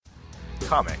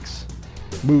Comics.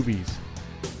 Movies.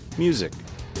 Music.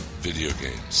 Video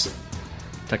games.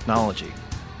 Technology.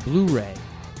 Blu-ray.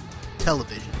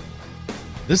 Television.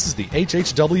 This is the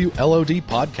HHW LOD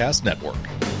Podcast Network.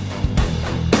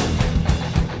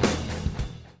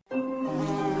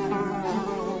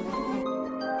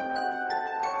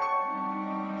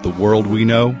 The world we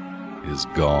know is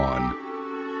gone.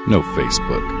 No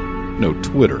Facebook, no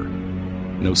Twitter,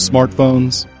 no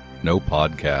smartphones, no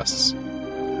podcasts.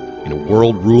 In a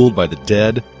world ruled by the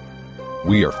dead,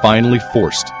 we are finally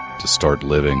forced to start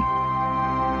living.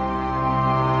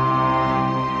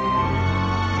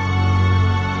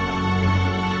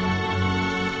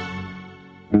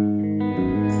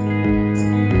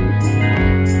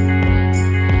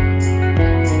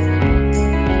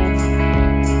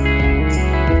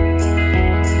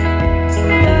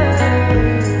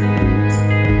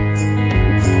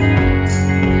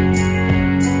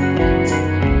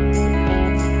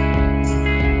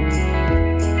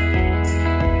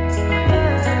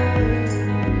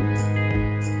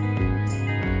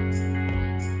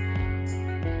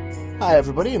 Hi,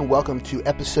 everybody, and welcome to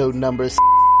episode number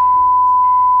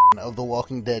of the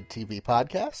Walking Dead TV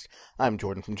podcast. I'm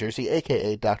Jordan from Jersey,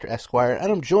 a.k.a. Dr. Esquire,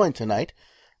 and I'm joined tonight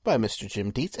by Mr.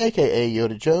 Jim Dietz, a.k.a.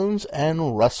 Yoda Jones,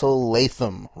 and Russell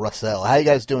Latham. Russell, how you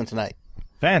guys doing tonight?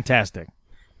 Fantastic.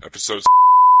 Episode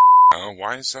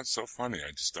why is that so funny?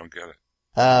 I just don't get it.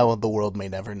 Well, the world may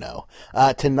never know.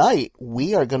 Tonight,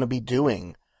 we are going to be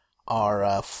doing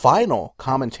our final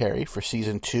commentary for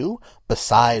Season 2,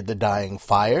 Beside the Dying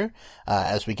Fire,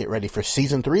 as we get ready for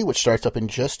Season 3, which starts up in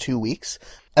just 2 weeks.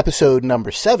 Episode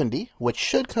number 70, which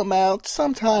should come out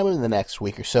sometime in the next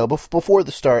week or so. Before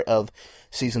the start of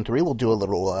Season 3, we'll do a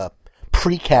little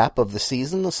pre-cap of the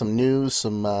season, some news,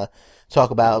 some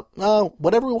talk about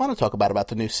whatever we want to talk about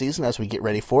the new season as we get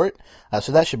ready for it.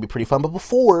 So that should be pretty fun. But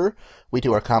before we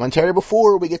do our commentary,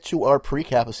 before we get to our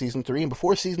pre-cap of Season 3, and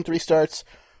before Season 3 starts,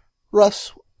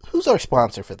 Russ, who's our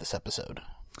sponsor for this episode?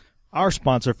 Our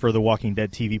sponsor for the Walking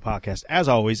Dead TV podcast, as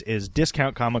always, is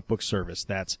Discount Comic Book Service.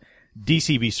 That's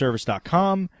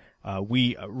dcbservice.com.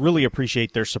 We really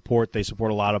appreciate their support. They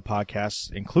support a lot of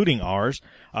podcasts, including ours.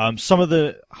 Some of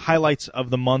the highlights of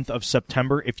the month of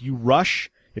September, if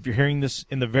you're hearing this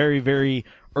in the very, very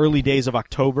early days of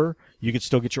October, you could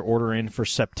still get your order in for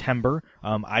September.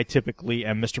 I typically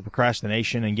am Mr.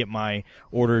 Procrastination and get my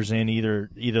orders in either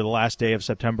the last day of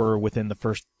September or within the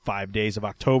first 5 days of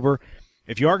October.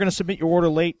 If you are going to submit your order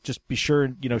late, just be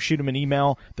sure, shoot them an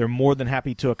email. They're more than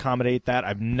happy to accommodate that.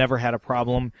 I've never had a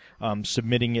problem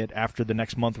submitting it after the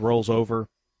next month rolls over.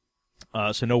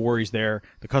 So no worries there.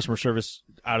 The customer service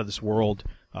out of this world.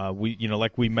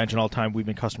 Like we mention all the time, we've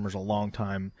been customers a long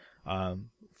time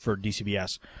for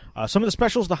DCBS. Some of the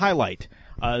specials to highlight.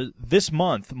 This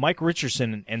month, Mike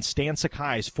Richardson and Stan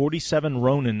Sakai's 47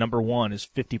 Ronin #1 is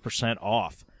 50%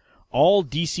 off. All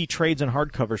DC trades and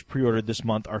hardcovers pre-ordered this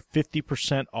month are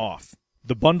 50% off.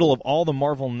 The bundle of all the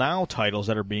Marvel Now titles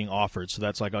that are being offered, so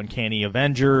that's like Uncanny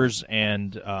Avengers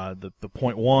and the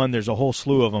Point One, there's a whole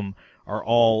slew of them, are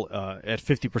all at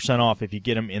 50% off if you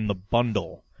get them in the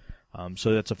bundle.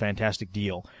 So that's a fantastic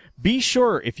deal. Be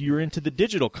sure, if you're into the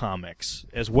digital comics,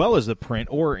 as well as the print,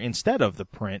 or instead of the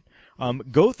print,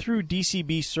 go through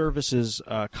DCB Services'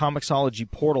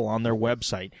 Comixology portal on their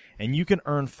website, and you can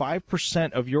earn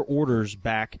 5% of your orders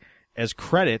back as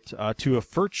credit to a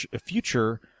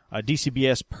future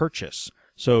DCBS purchase.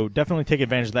 So definitely take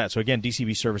advantage of that. So again,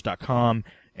 dcbservice.com,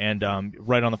 and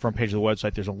right on the front page of the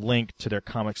website, there's a link to their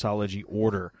Comixology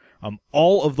order.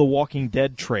 All of the Walking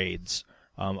Dead trades,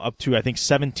 up to, I think,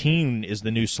 17 is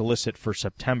the new solicit for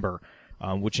September,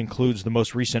 which includes the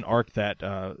most recent arc that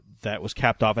was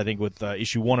capped off, I think, with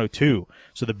issue 102.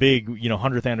 So the big,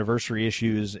 100th anniversary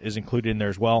issue is included in there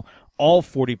as well. All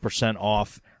 40%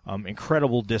 off,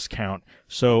 incredible discount.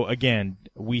 So again,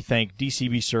 we thank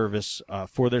DCB Service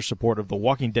for their support of the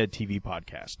Walking Dead TV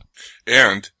podcast.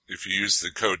 And if you use the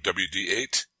code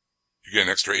WD8, you get an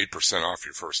extra 8% off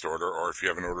your first order, or if you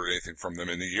haven't ordered anything from them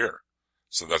in a year.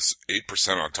 So that's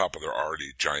 8% on top of their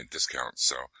already giant discount.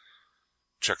 So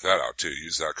check that out, too.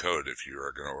 Use that code if you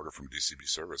are going to order from DCB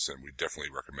Service, and we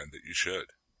definitely recommend that you should.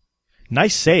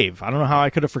 Nice save. I don't know how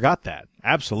I could have forgot that.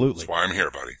 Absolutely. That's why I'm here,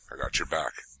 buddy. I got your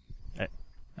back.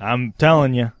 I'm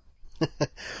telling you.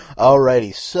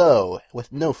 Alrighty, so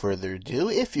with no further ado,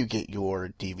 if you get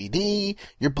your DVD,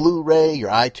 your Blu-ray, your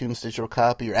iTunes digital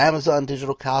copy, your Amazon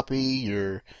digital copy,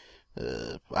 your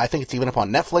I think it's even up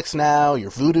on Netflix now,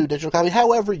 your Vudu digital copy,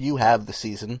 however you have the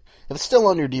season. If it's still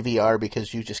on your DVR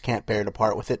because you just can't bear to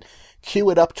part with it, cue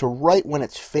it up to right when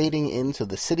it's fading into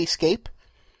the cityscape,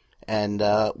 and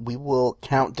we will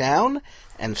count down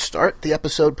and start the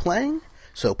episode playing.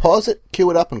 So pause it, cue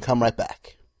it up, and come right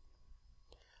back.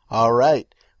 All right.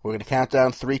 We're going to count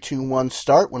down 3, 2, 1,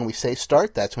 start. When we say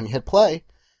start, that's when you hit play.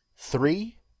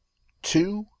 3,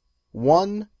 2,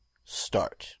 1,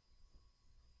 start.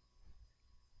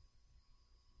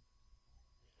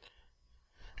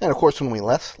 And of course, when we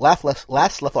last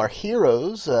left our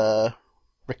heroes,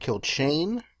 Rick killed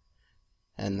Shane,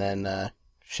 and then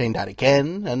Shane died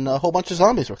again, and a whole bunch of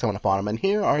zombies were coming up on him, and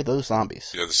here are those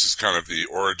zombies. Yeah, this is kind of the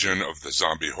origin of the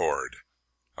zombie horde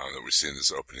that we see in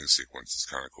this opening sequence. It's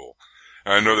kind of cool.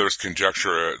 And I know there was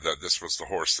conjecture that this was the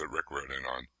horse that Rick rode in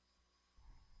on.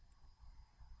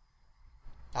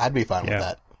 I'd be fine with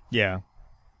that. Yeah.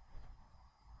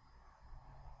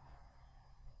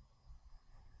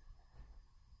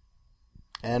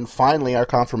 And finally, our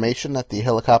confirmation that the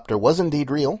helicopter was indeed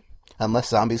real, unless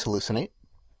zombies hallucinate.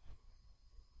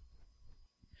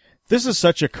 This is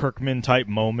such a Kirkman-type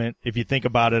moment, if you think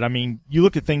about it. I mean, you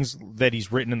look at things that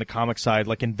he's written in the comic side,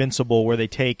 like Invincible, where they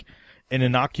take an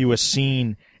innocuous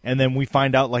scene, and then we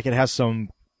find out like it has some,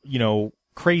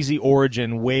 crazy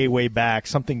origin way, way back,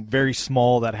 something very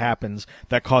small that happens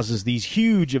that causes these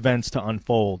huge events to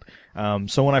unfold.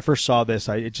 So when I first saw this,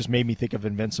 it just made me think of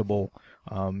Invincible,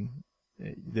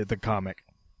 the comic.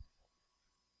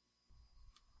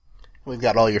 We've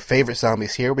got all your favorite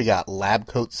zombies here. We got Lab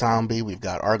Coat Zombie. We've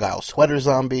got Argyle Sweater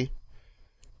Zombie.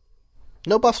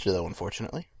 No Buster, though,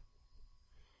 unfortunately.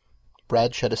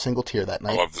 Brad shed a single tear that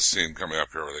night. I love the scene coming up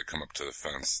here where they come up to the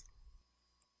fence.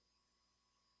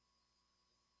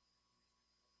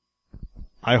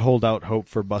 I hold out hope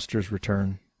for Buster's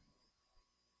return.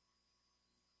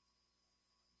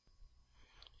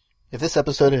 If this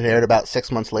episode had aired about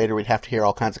 6 months later, we'd have to hear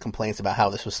all kinds of complaints about how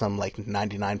this was some,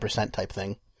 99% type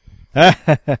thing. Like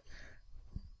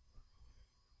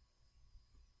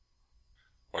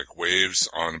waves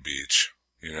on a beach,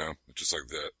 just like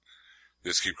that. They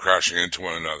just keep crashing into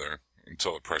one another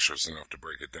until the pressure is enough to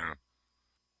break it down.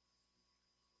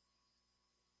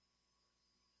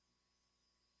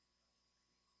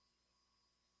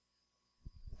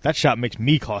 That shot makes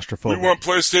me claustrophobic. We want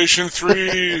PlayStation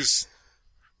 3s!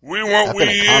 We want I've been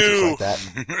Wii at concerts U! like that.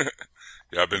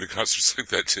 Yeah, I've been to concerts like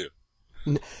that too.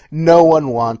 No one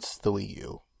wants the Wii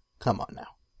U. Come on now.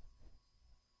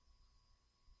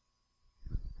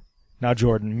 Now,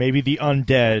 Jordan, maybe the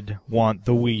undead want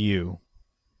the Wii U.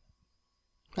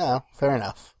 Oh, fair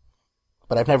enough.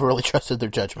 But I've never really trusted their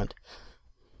judgment.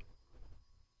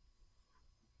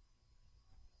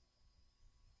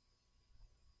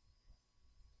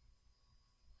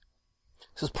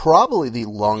 This is probably the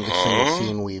longest single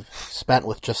scene we've spent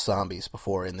with just zombies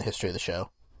before in the history of the show.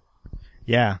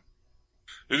 Yeah.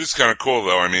 It is kind of cool,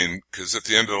 though. I mean, because at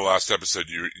the end of the last episode,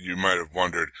 you might have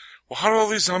wondered, well, how do all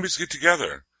these zombies get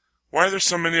together? Why are there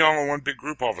so many all in one big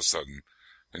group all of a sudden?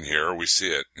 And here we see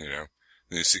it, And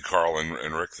you see Carl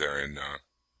and Rick there in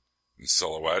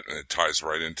silhouette, and it ties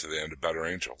right into the end of Better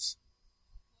Angels.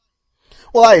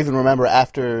 Well, I even remember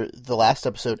after the last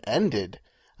episode ended,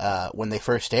 when they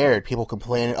first aired, people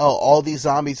complaining, all these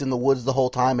zombies in the woods the whole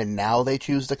time, and now they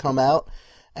choose to come out.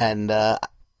 And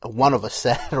one of us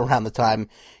said around the time,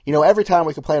 every time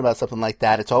we complain about something like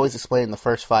that, it's always explained in the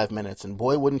first 5 minutes, and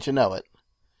boy, wouldn't you know it.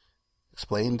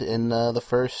 Explained in the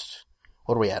first,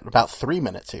 what are we at, about 3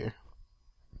 minutes here.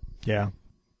 Yeah.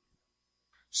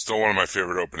 Still one of my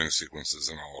favorite opening sequences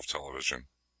in all of television.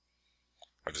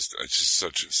 It's just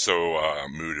so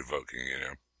mood evoking,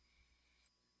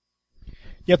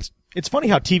 Yeah, it's funny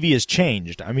how TV has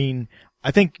changed. I mean,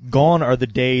 I think gone are the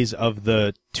days of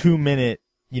the 2-minute,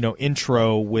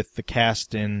 intro with the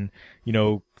cast and,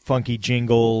 funky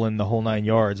jingle and the whole 9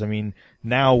 yards. I mean,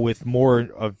 now with more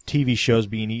of TV shows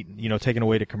being eaten, taken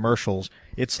away to commercials,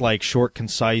 it's like short,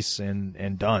 concise,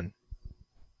 and done.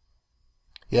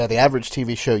 Yeah, the average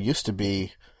TV show used to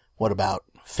be, about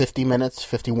 50 minutes,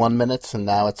 51 minutes, and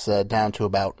now it's down to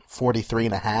about 43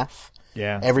 and a half.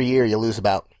 Yeah. Every year you lose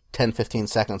about 10, 15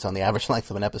 seconds on the average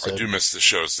length of an episode. I do miss the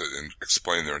shows that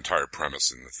explain their entire premise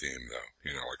in the theme, though.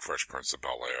 Like Fresh Prince of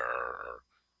Bel-Air or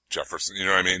Jefferson, you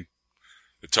know what I mean?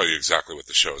 They tell you exactly what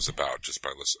the show is about just by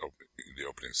the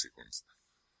opening sequence.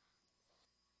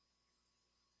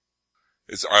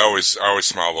 I always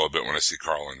smile a little bit when I see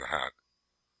Carl in the hat.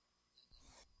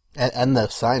 And the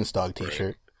Science Dog t-shirt.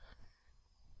 Right.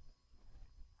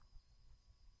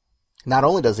 Not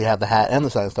only does he have the hat and the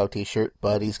Science Dog t-shirt,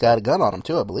 but he's got a gun on him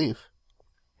too, I believe.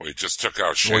 Well, he just took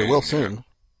out Shane. Well, he will soon.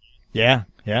 Yeah.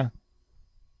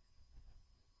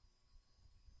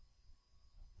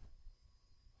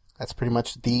 That's pretty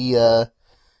much the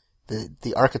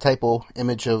archetypal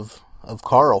image of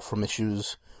Carl from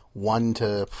issues 1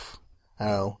 to,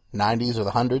 90s or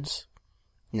the 100s.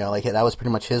 You know, like that was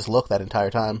pretty much his look that entire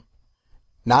time.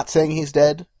 Not saying he's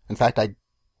dead. In fact, I'm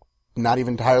not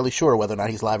even entirely sure whether or not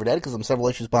he's alive or dead because I'm several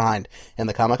issues behind in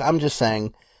the comic. I'm just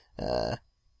saying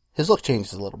his look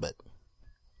changes a little bit.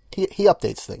 He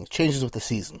updates things, changes with the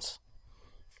seasons.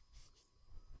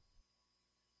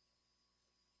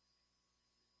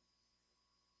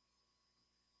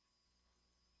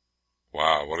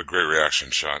 Wow, what a great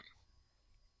reaction shot.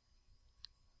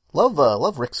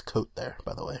 Love Rick's coat there,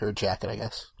 by the way, or jacket, I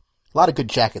guess. A lot of good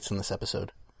jackets in this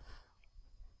episode.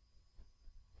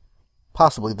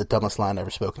 Possibly the dumbest line ever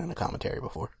spoken in a commentary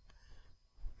before.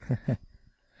 The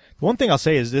one thing I'll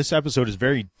say is this episode is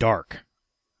very dark.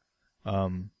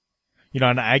 You know,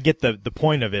 and I get the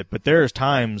point of it, but there's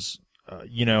times,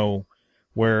 you know,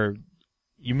 where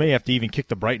you may have to even kick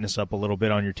the brightness up a little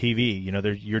bit on your TV. You know,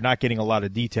 you're not getting a lot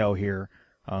of detail here.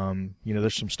 You know,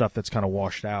 there's some stuff that's kind of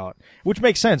washed out, which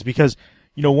makes sense because,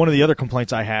 you know, one of the other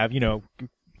complaints I have, you know,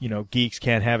 geeks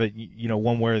can't have it, you know,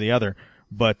 one way or the other,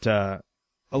 but,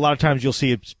 a lot of times you'll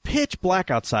see it's pitch black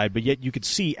outside, but yet you could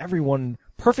see everyone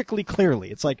perfectly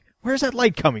clearly. It's like, where's that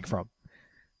light coming from?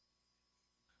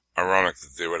 Ironic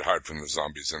that they would hide from the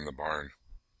zombies in the barn.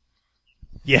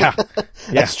 Yeah.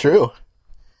 That's true.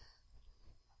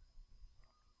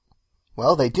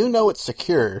 Well, they do know it's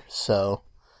secure, so...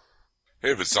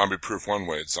 Hey, if it's zombie-proof one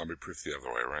way, it's zombie-proof the other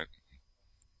way, right?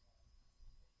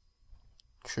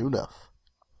 True enough.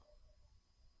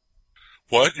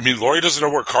 What? You mean Laurie doesn't know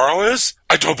where Carl is?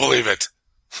 I don't believe it!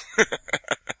 At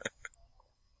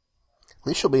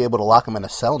least she'll be able to lock him in a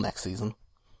cell next season.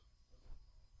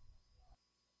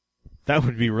 That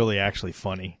would be really actually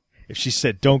funny. If she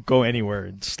said, don't go anywhere,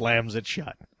 and slams it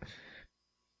shut.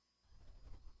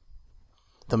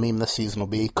 The meme this season will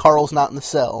be, Carl's not in the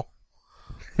cell.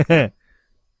 Time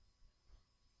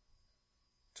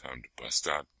to bust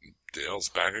out Dale's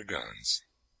bag of guns.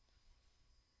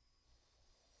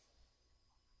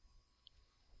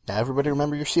 Now everybody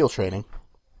remember your SEAL training.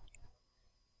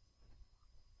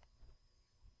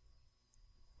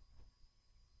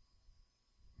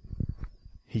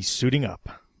 He's suiting up.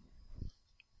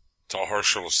 Tell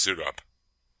Herschel to suit up.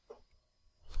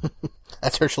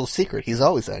 That's Herschel's secret. He's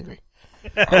always angry.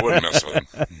 I wouldn't mess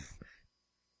with him.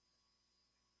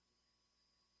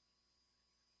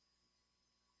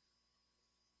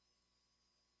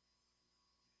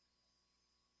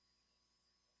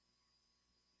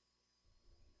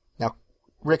 Now,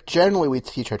 Rick, generally we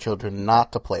teach our children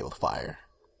not to play with fire.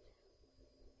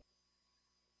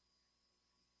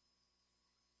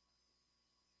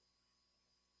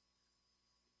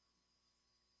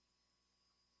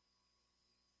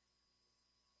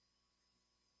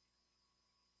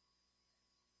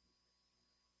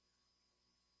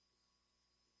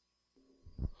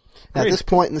 Now, at this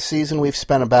point in the season, we've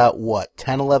spent about,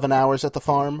 10, 11 hours at the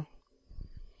farm?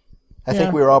 I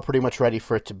think we were all pretty much ready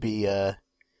for it to be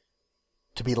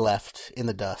left in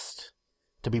the dust,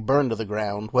 to be burned to the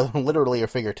ground, whether literally or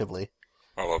figuratively.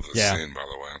 I love this scene, by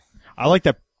the way. I like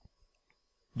that.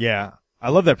 Yeah, I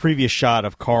love that previous shot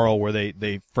of Carl where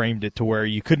they framed it to where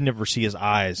you couldn't ever see his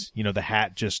eyes. You know, the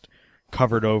hat just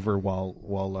covered over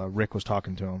while Rick was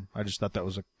talking to him. I just thought that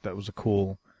was a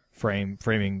cool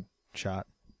framing shot.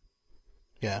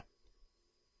 Yeah.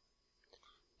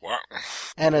 Wow.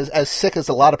 And as sick as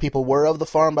a lot of people were of the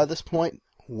farm by this point,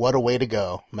 what a way to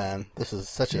go, man. This is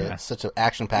such an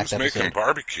action-packed episode. Who's making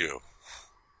barbecue?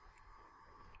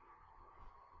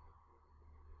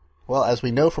 Well, as we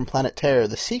know from Planet Terror,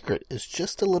 the secret is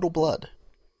just a little blood.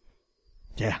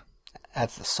 Yeah.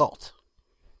 Adds the salt.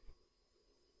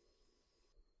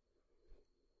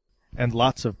 And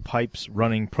lots of pipes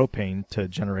running propane to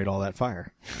generate all that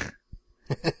fire.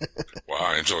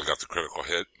 Wow, Angela got the critical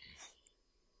hit.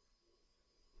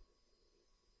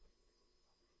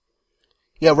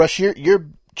 Yeah, Rush, your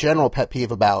general pet peeve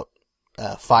about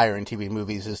fire in TV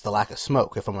movies is the lack of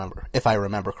smoke, if I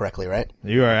remember correctly, right?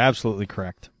 You are absolutely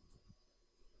correct.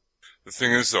 The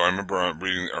thing is, though, I remember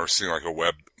reading or seeing like a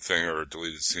web thing or a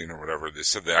deleted scene or whatever. They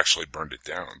said they actually burned it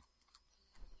down.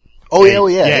 Oh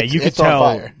yeah. Yeah, you could it's tell.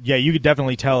 On fire. Yeah, you could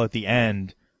definitely tell at the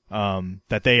end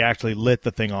that they actually lit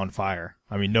the thing on fire.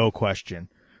 I mean, no question.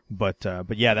 But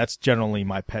yeah, that's generally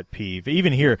my pet peeve.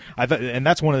 Even here, and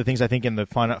that's one of the things I think in the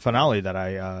finale that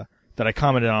I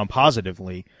commented on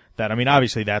positively. That, I mean,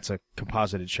 obviously that's a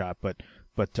composited shot, but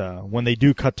when they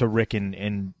do cut to Rick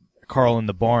and Carl in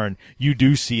the barn, you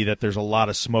do see that there's a lot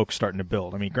of smoke starting to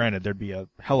build. I mean, granted, there'd be a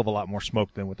hell of a lot more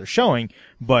smoke than what they're showing,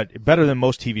 but better than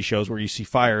most TV shows where you see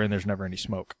fire and there's never any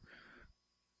smoke.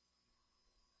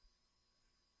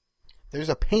 There's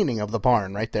a painting of the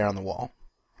barn right there on the wall.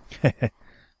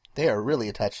 They are really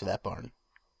attached to that barn.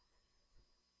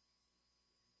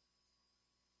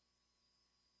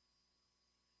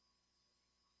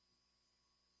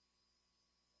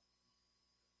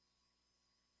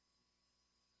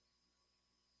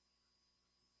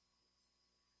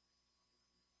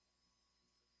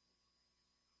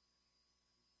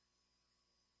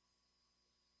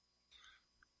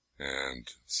 And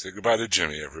say goodbye to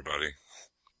Jimmy, everybody.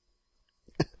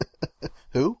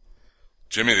 Who?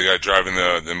 Jimmy, the guy driving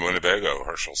the Winnebago,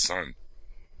 Herschel's son.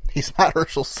 He's not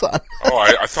Herschel's son. Oh,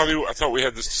 I thought we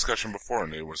had this discussion before,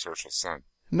 and he was Herschel's son.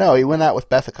 No, he went out with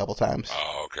Beth a couple times.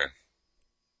 Oh, okay.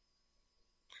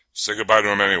 Say goodbye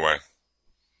to him anyway.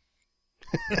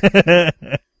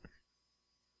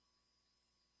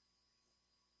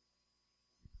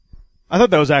 I thought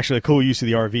that was actually a cool use of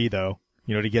the RV, though,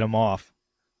 to get him off.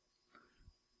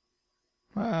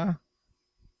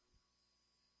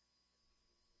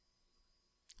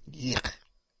 Yuck.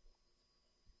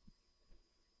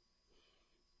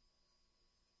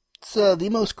 It's the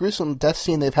most gruesome death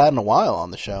scene they've had in a while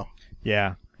on the show.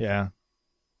 Yeah. I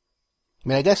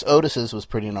mean, I guess Otis's was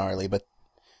pretty gnarly, but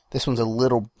this one's a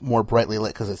little more brightly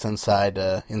lit because it's inside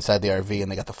the RV and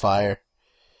they got the fire.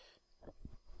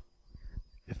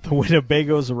 If the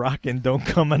Winnebago's rockin', don't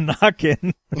come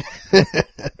a-knockin'.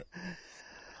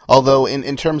 Although,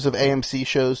 in terms of AMC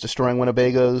shows destroying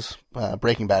Winnebagos,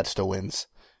 Breaking Bad still wins.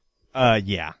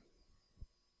 Yeah.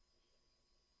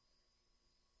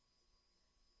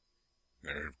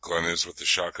 There Glenn is with the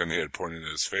shotgun he had pointed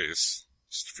at his face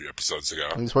just a few episodes ago.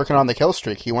 He's working on the kill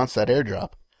streak. He wants that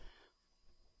airdrop.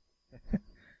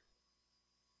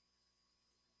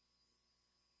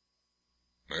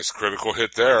 Nice critical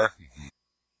hit there.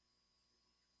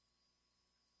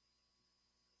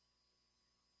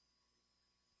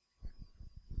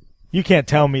 You can't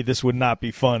tell me this would not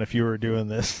be fun if you were doing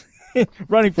this.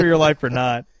 Running for your life or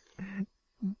not.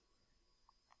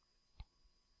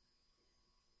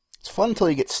 It's fun until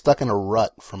you get stuck in a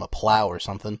rut from a plow or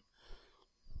something.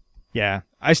 Yeah.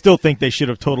 I still think they should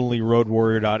have totally Road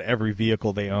Warriored out every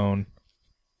vehicle they own.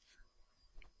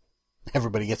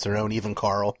 Everybody gets their own, even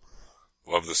Carl.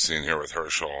 Love the scene here with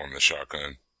Herschel and the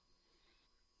shotgun.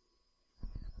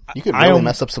 You could really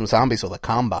mess up some zombies with a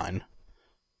combine.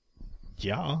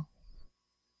 Yeah.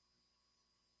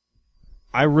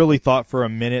 I really thought for a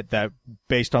minute that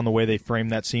based on the way they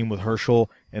framed that scene with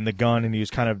Herschel and the gun and he was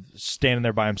kind of standing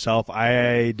there by himself,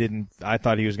 I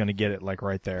thought he was going to get it like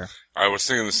right there. I was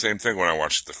thinking the same thing when I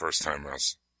watched it the first time,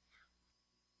 Russ.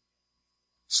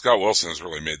 Scott Wilson has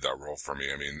really made that role for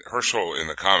me. I mean, Herschel in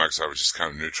the comics I was just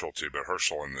kind of neutral to, but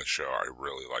Herschel in this show I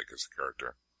really like as a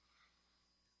character.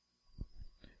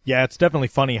 Yeah, it's definitely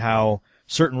funny how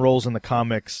certain roles in the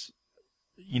comics,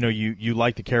 you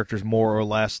like the characters more or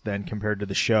less than compared to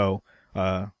the show.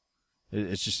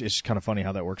 It's just kind of funny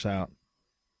how that works out.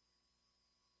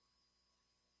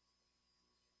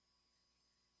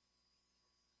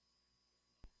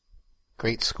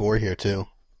 Great score here, too.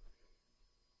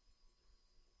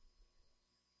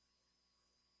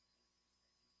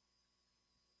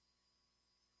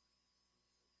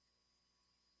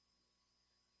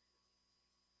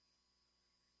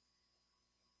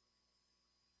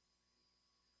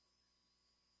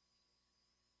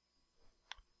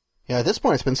 Yeah, at this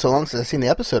point, it's been so long since I've seen the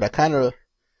episode,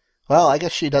 I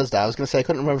guess she does die. I was going to say, I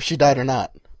couldn't remember if she died or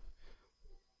not.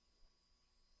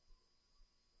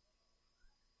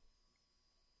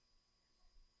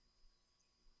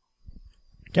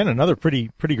 Again, another pretty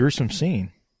gruesome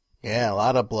scene. Yeah, a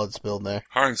lot of blood spilled there.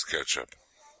 Heinz ketchup.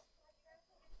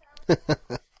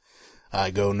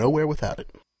 I go nowhere without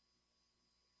it.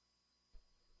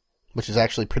 Which is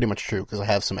actually pretty much true, because I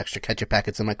have some extra ketchup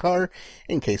packets in my car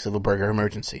in case of a burger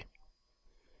emergency.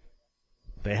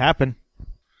 They happen.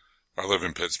 I live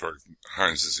in Pittsburgh.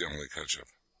 Heinz is the only ketchup.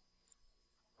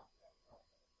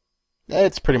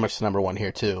 It's pretty much the number one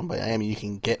here, too. But I mean, you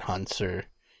can get Hunt's or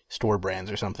store brands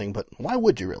or something, but why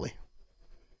would you really?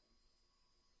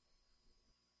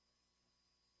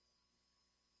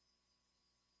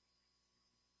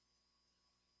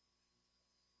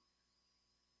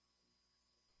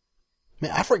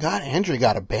 Man, I forgot Andrew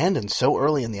got abandoned so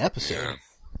early in the episode.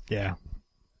 Yeah.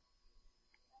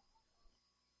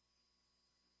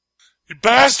 You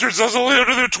bastards! I was only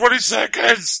under there 20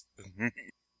 seconds!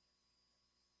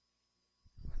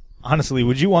 Honestly,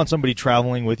 would you want somebody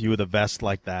traveling with you with a vest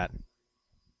like that?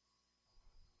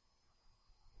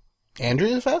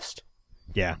 Andrea's vest?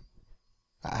 Yeah.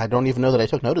 I don't even know that I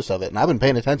took notice of it, and I've been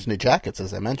paying attention to jackets,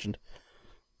 as I mentioned.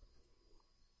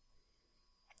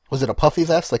 Was it a puffy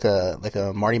vest, like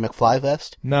a Marty McFly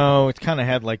vest? No, it kind of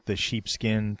had like the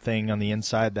sheepskin thing on the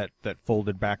inside that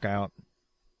folded back out.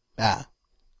 Ah.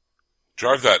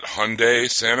 Drive that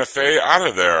Hyundai Santa Fe out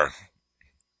of there.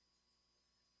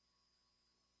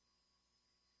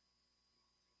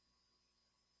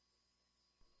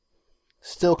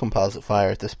 Still composite fire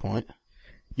at this point.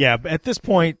 Yeah, but at this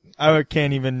point, I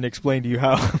can't even explain to you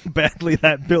how badly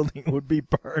that building would be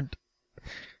burned. I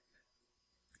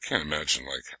can't imagine,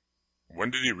 like, When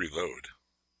did he reload?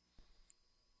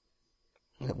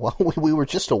 Well, we were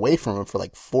just away from him for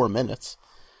like 4 minutes.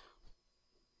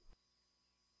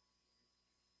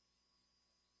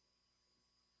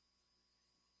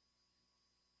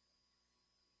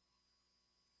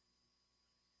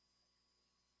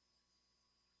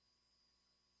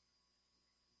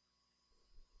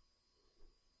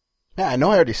 Yeah, I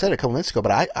know I already said it a couple minutes ago,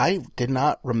 but I did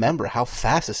not remember how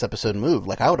fast this episode moved.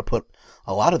 Like, I would have put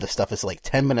a lot of this stuff as like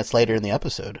 10 minutes later in the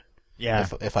episode. Yeah.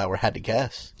 If I had to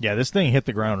guess. Yeah, this thing hit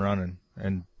the ground running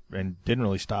and didn't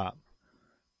really stop.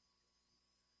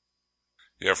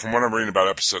 Yeah, from what I'm reading about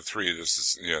episode 3, this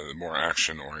is, the more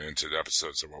action-oriented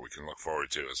episodes are what we can look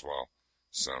forward to as well.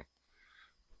 So,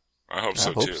 I hope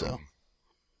so, too. So.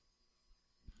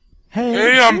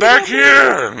 Hey, I'm back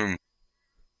here!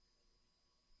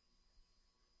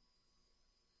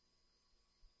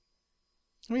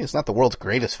 I mean, it's not the world's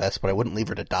greatest fest, but I wouldn't leave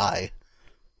her to die.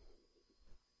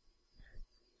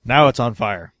 Now it's on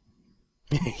fire.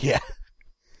 Yeah.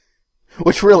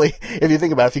 Which really, if you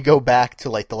think about it, if you go back to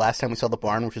like the last time we saw the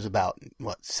barn, which was about,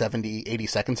 70, 80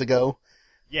 seconds ago,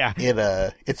 yeah,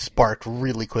 it sparked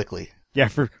really quickly. Yeah,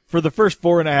 for the first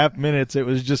 4.5 minutes, it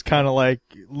was just kind of like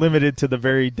limited to the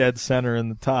very dead center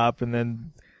and the top, and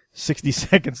then 60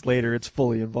 seconds later, it's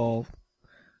fully involved.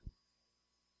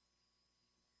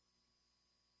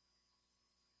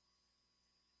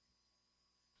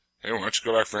 Hey, why don't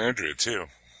you go back for Andrea, too?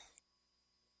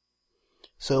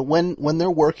 So when they're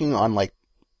working on, like,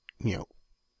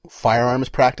 firearms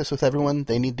practice with everyone,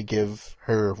 they need to give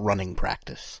her running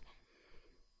practice.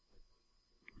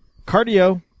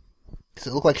 Cardio. Because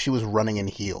it looked like she was running in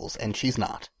heels, and she's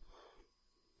not.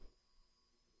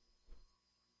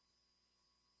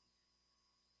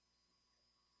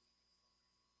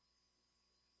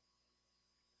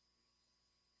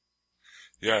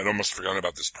 Yeah, I'd almost forgotten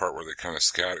about this part where they kind of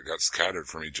got scattered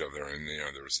from each other, and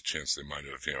there was a chance they might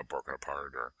have broken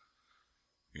apart, or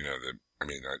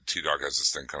T-Dog has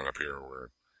this thing coming up here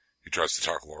where he tries to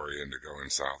talk Lori into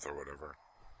going south or whatever.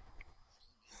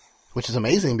 Which is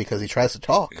amazing because he tries to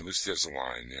talk. Yeah, at least he has a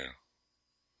line, yeah.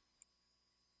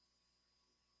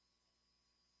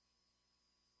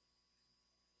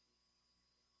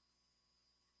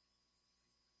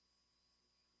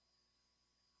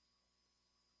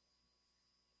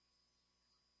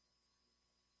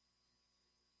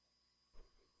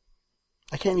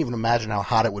 I can't even imagine how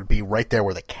hot it would be right there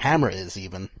where the camera is,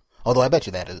 even. Although I bet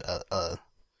you that is a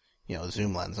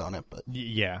zoom lens on it. But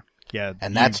yeah.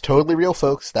 And that's totally real,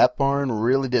 folks. That barn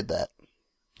really did that.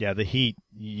 Yeah, the heat.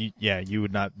 You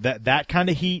would not that kind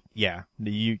of heat. Yeah,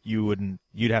 you wouldn't.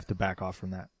 You'd have to back off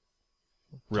from that.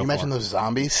 Can you imagine those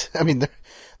zombies? I mean,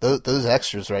 those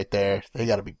extras right there. They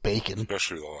got to be baking,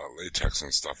 especially with all that latex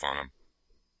and stuff on them.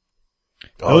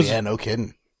 Oh yeah, no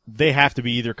kidding. They have to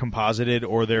be either composited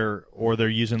or they're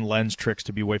using lens tricks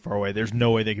to be way far away. There's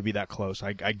no way they could be that close.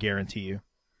 I guarantee you.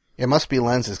 It must be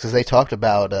lenses, because they talked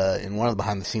about, in one of the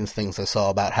behind-the-scenes things I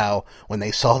saw, about how when they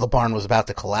saw the barn was about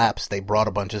to collapse, they brought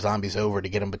a bunch of zombies over to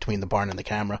get them between the barn and the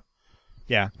camera.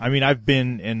 Yeah, I mean, I've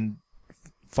been in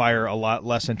fire a lot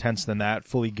less intense than that,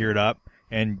 fully geared up,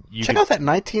 and Check out that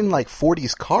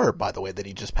 1940s car, by the way, that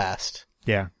he just passed.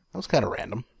 Yeah. That was kind of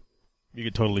random. You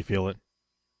could totally feel it.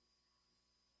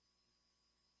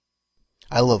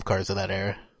 I love cars of that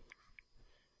era.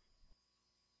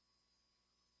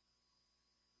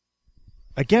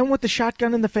 Again with the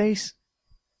shotgun in the face?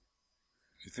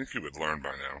 You think he would learn by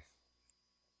now.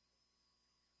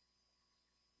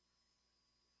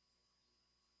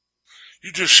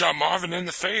 You just shot Marvin in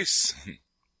the face.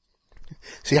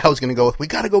 See, I was going to go with, we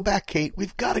got to go back, Kate.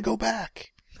 We've got to go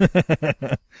back.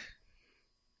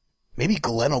 Maybe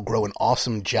Glenn will grow an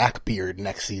awesome Jack beard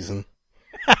next season.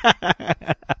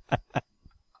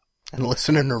 And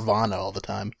listen to Nirvana all the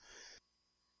time.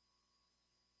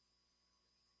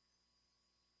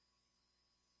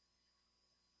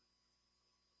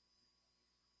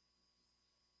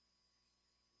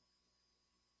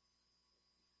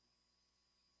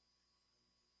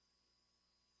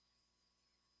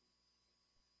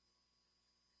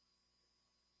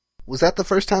 Was that the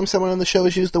first time someone on the show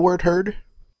has used the word herd?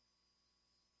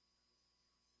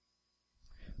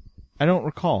 I don't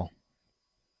recall.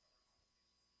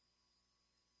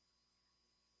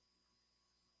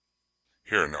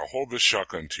 Here, now hold this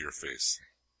shotgun to your face.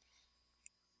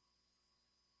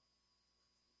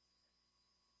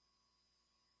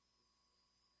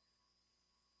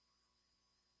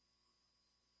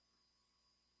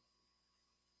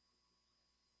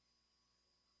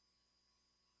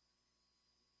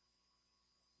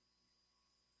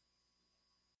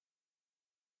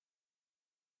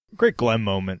 Great Glenn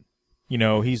moment. You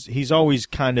know, he's always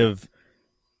kind of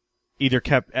either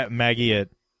kept at Maggie at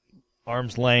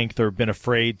arm's length or been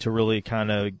afraid to really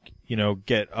kind of, you know,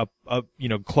 get up, you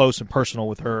know, close and personal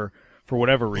with her for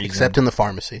whatever reason. Except in the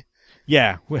pharmacy.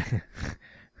 Yeah. But,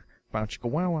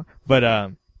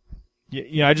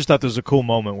 you know, I just thought this was a cool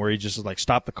moment where he just was like,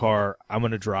 stop the car. I'm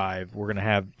going to drive. We're going to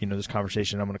have, you know, this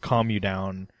conversation. I'm going to calm you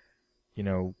down, you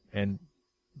know, and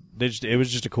it was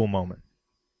just a cool moment.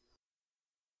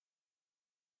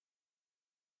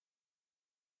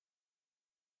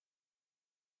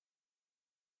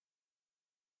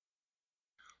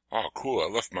 Oh, cool. I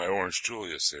left my Orange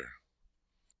Julius there.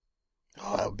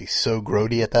 Oh, that would be so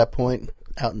grody at that point,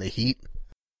 out in the heat.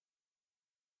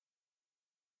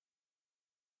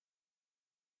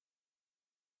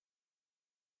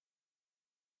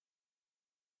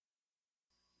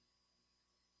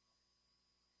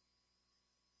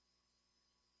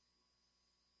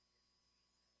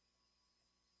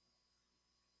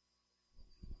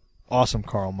 Awesome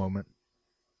Carl moment.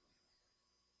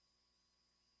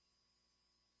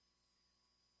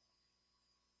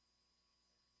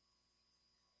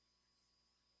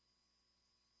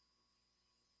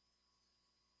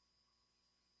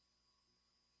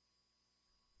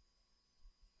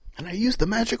 And I used the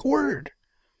magic word.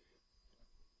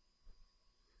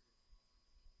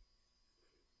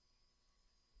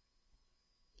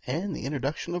 And the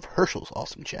introduction of Herschel's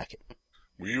awesome jacket.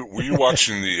 Were you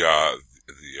watching the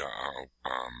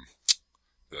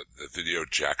video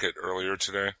jacket earlier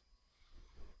today?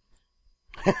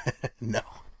 No.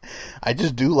 I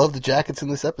just do love the jackets in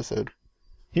this episode.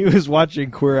 He was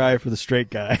watching Queer Eye for the Straight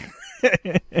Guy.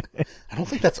 I don't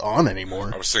think that's on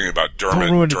anymore. I was thinking about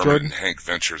Dermot and Hank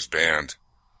Venture's band.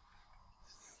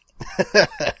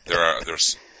 They're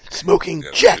Smoking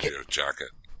jacket. Jacket.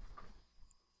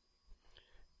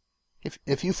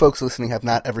 If you folks listening have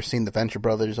not ever seen the Venture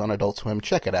Brothers on Adult Swim,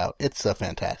 check it out. It's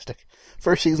fantastic.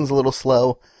 First season's a little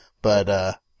slow,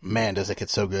 but man, does it get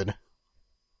so good.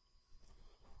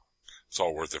 It's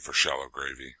all worth it for shallow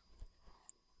gravy.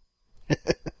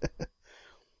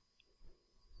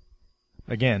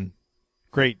 Again,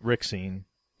 great Rick scene.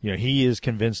 You know, he is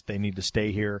convinced they need to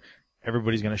stay here.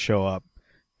 Everybody's going to show up,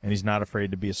 and he's not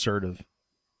afraid to be assertive.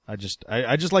 I just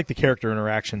like the character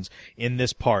interactions in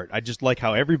this part. I just like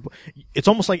how it's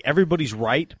almost like everybody's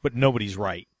right, but nobody's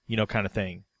right, you know, kind of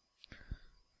thing.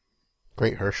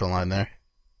 Great Herschel line there.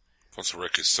 Plus,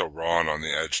 Rick is so raw and on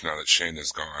the edge now that Shane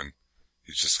is gone.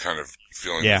 He's just kind of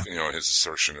feeling, you know, his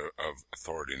assertion of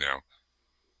authority now.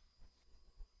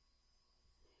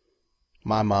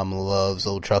 My mom loves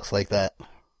old trucks like that.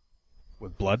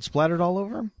 With blood splattered all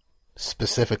over him?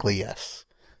 Specifically, yes.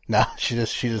 No, she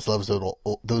just loves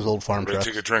those old farm trucks.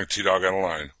 Take a drink, T-Dog on a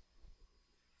line.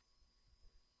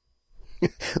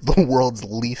 The world's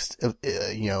least,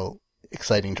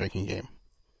 exciting drinking game.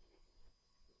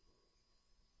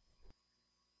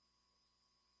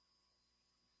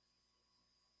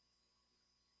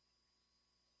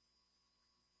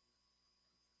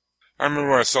 I remember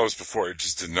when I saw this before, it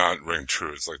just did not ring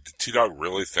true. It's like, did T-Dog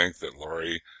really think that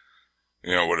Lori,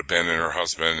 you know, would abandon her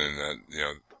husband and that, you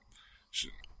know...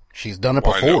 She's done it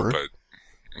before. But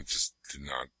it just did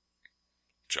not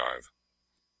jive.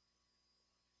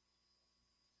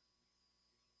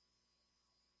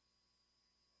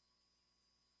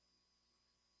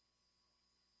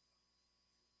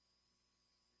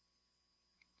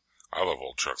 I love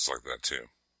old trucks like that, too.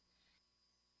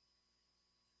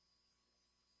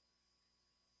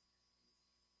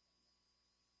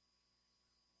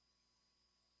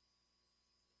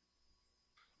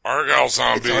 Argyle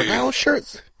zombie. It's Argyle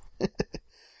shirts.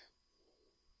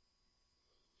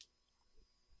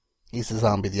 He's the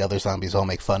zombie the other zombies all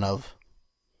make fun of.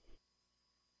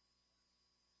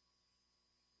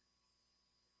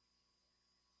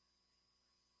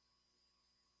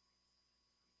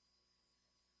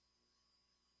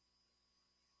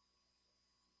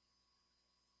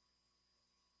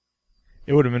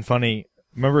 It would have been funny.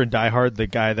 Remember in Die Hard, the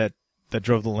guy that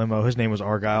drove the limo, his name was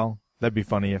Argyle? That'd be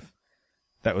funny if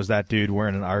that was that dude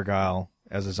wearing an Argyle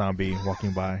as a zombie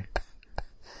walking by.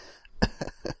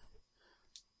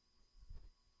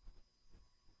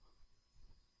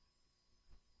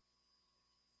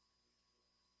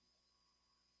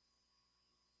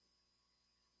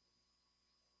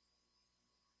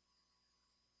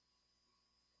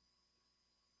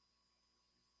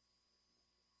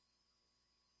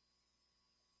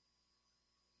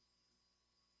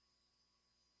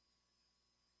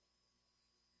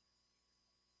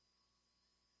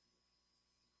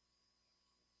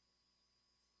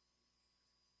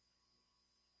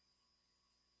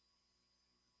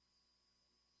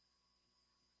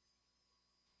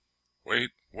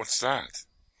 Wait, what's that?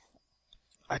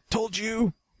 I told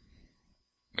you.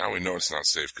 Now we know it's not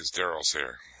safe because Daryl's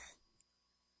here.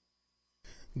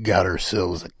 Got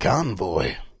ourselves a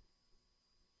convoy.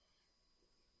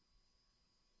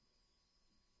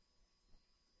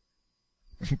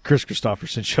 Chris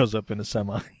Christopherson shows up in a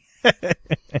semi.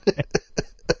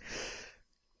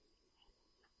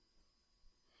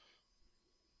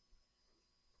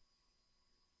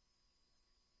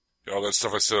 All that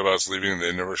stuff I said about us leaving and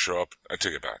they never show up, I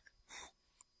take it back.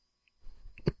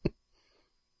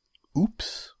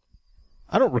 Oops.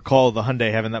 I don't recall the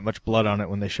Hyundai having that much blood on it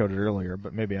when they showed it earlier,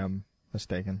 but maybe I'm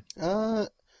mistaken.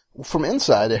 From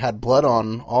inside, it had blood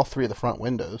on all three of the front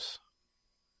windows.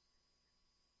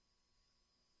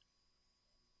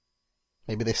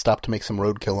 Maybe they stopped to make some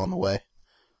roadkill on the way.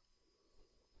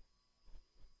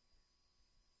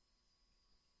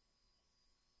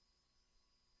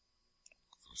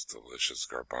 Those delicious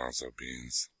garbanzo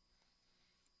beans.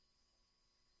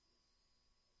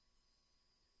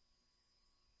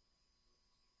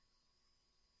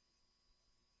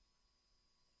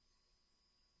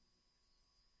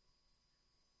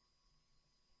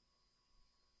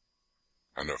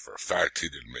 I know for a fact he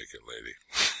didn't make it, lady.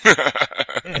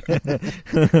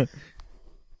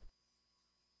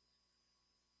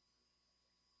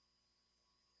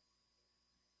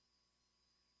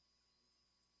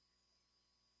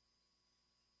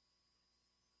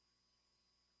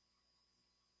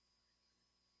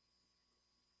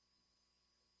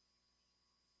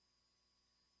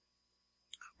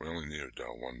 We only needed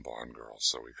one blonde girl,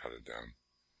 so we cut it down.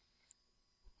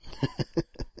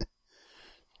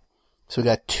 So we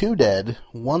got 2 dead,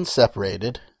 1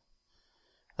 separated.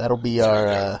 That'll be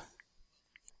our,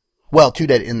 well, 2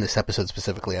 dead in this episode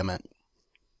specifically, I meant.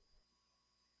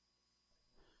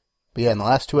 But yeah, in the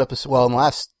last 2 episodes, well, in the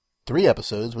last 3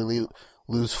 episodes, we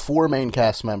lose 4 main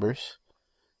cast members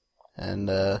and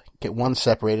get 1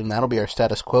 separated, and that'll be our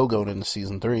status quo going into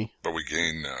season 3. But we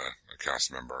gain a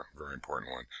cast member, very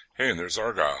important one. Hey, and there's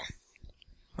Argyle.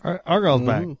 Argyle's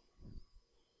back.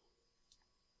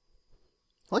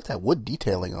 I like that wood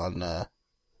detailing on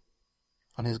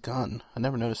his gun. I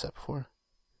never noticed that before.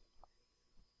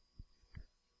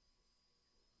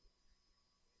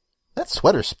 That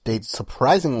sweater stayed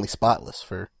surprisingly spotless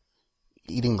for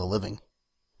eating the living.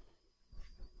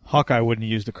 Hawkeye wouldn't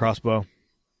have used a crossbow.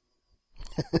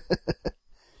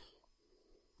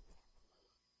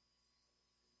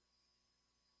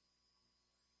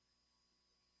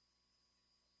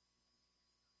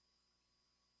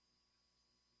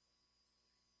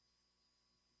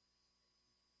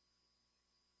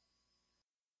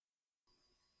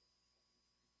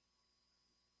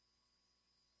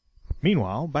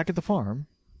 Meanwhile, back at the farm.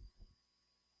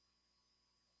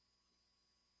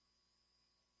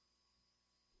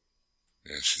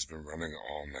 Yeah, she's been running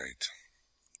all night.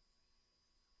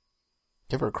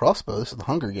 Give her a crossbow. This is the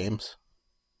Hunger Games.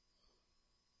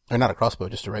 Or not a crossbow,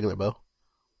 just a regular bow.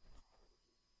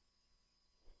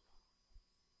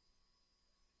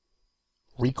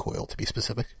 Recoil, to be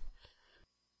specific.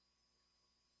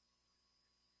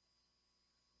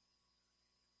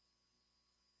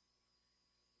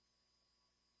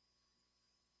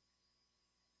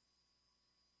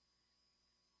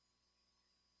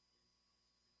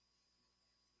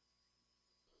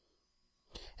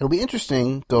 It'll be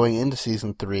interesting going into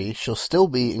season 3. She'll still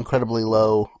be incredibly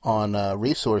low on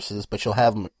resources, but she'll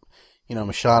have,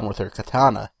 Michonne with her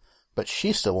katana, but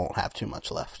she still won't have too much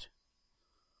left.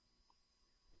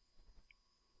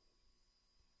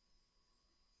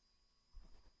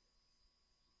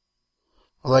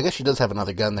 Although I guess she does have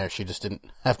another gun there, she just didn't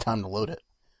have time to load it.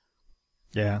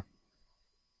 Yeah.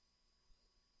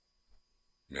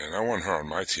 Man, I want her on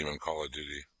my team in Call of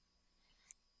Duty.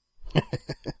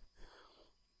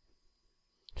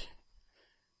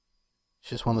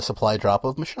 She just won the supply drop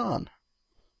of Michonne.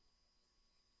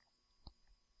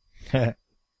 That'd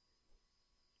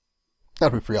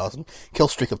be pretty awesome. Kill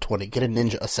streak of 20. Get a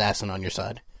ninja assassin on your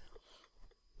side.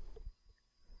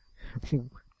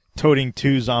 Toting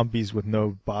 2 zombies with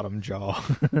no bottom jaw.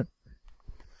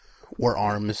 Or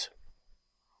arms.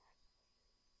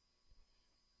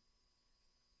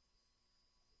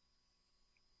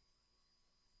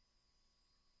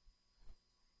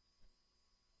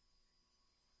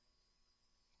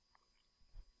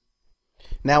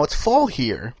 Now, it's fall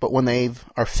here, but when they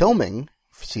are filming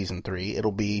for season 3,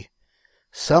 it'll be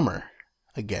summer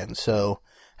again. So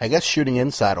I guess shooting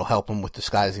inside will help them with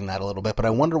disguising that a little bit, but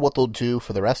I wonder what they'll do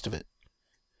for the rest of it.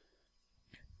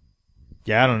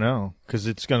 Yeah, I don't know, because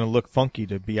it's going to look funky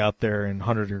to be out there in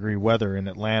 100-degree weather in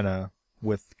Atlanta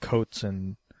with coats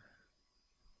and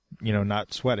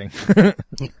not sweating.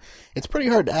 It's pretty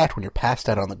hard to act when you're passed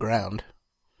out on the ground.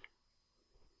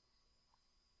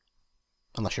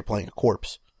 Unless you're playing a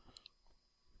corpse.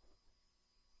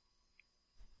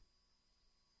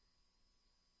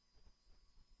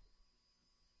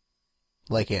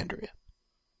 Like Andrea.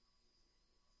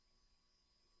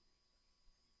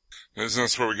 Isn't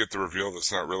this where we get the reveal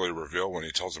that's not really a reveal when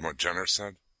he tells him what Jenner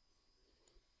said?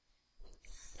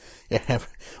 Yeah,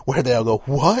 where they all go,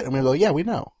 what? And we go, yeah, we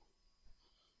know.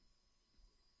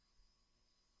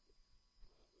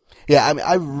 Yeah, I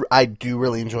mean, I do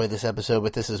really enjoy this episode,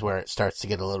 but this is where it starts to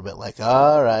get a little bit like,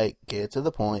 all right, get to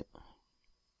the point.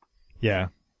 Yeah.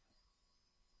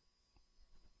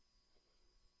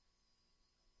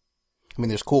 I mean,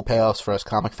 there's cool payoffs for us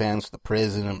comic fans, the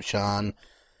prison and Sean,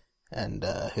 and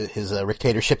his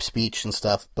dictatorship speech and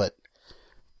stuff, but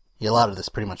yeah, a lot of this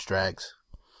pretty much drags.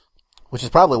 Which is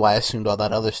probably why I assumed all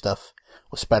that other stuff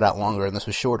was spread out longer and this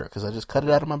was shorter, because I just cut it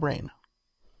out of my brain.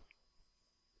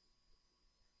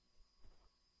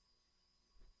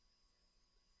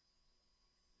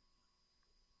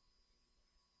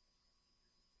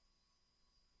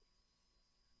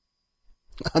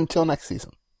 Until next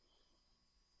season.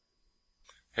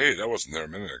 Hey, that wasn't there a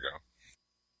minute ago.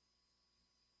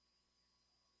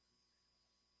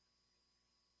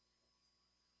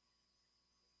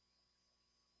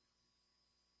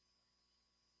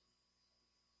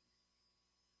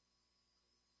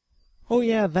 Oh,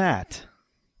 yeah, that.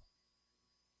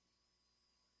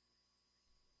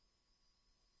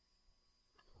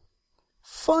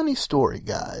 Funny story,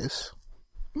 guys.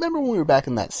 Remember when we were back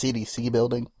in that CDC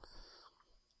building?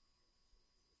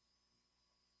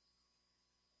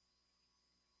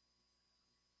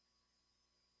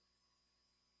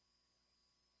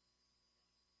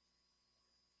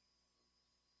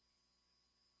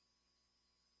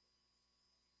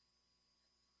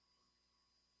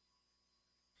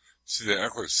 See, they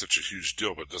act like it's such a huge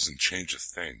deal, but it doesn't change a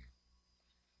thing.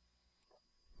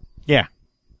 Yeah.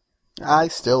 I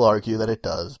still argue that it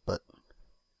does, but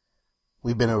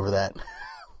we've been over that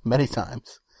many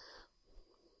times.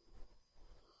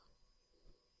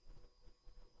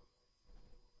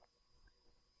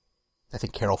 I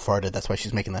think Carol farted, that's why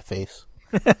she's making that face.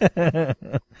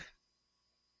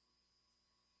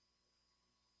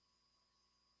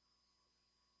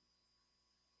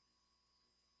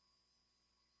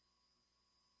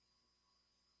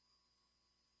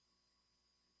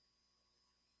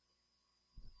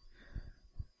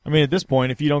 I mean, at this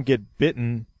point, if you don't get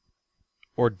bitten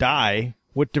or die,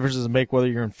 what difference does it make whether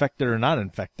you're infected or not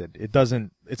infected?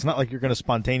 It's not like you're going to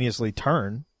spontaneously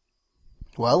turn.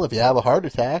 Well, if you have a heart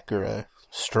attack or a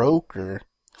stroke or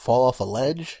fall off a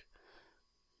ledge.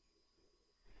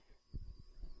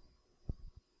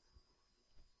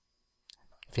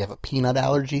 If you have a peanut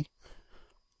allergy.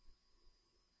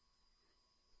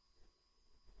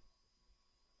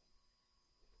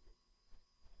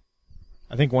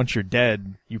 I think once you're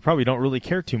dead, you probably don't really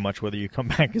care too much whether you come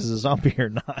back as a zombie or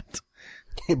not.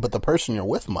 But the person you're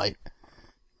with might.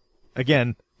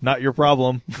 Again, not your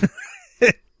problem.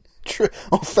 True.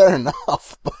 Oh, fair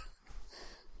enough. But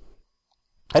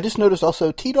I just noticed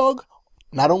also, T-Dog,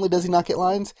 not only does he not get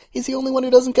lines, he's the only one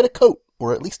who doesn't get a coat,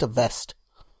 or at least a vest.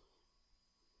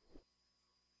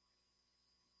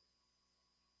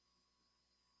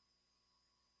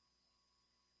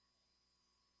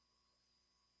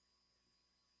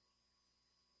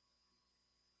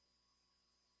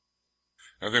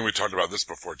 I think we talked about this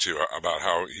before, too, about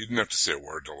how he didn't have to say a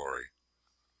word to Lori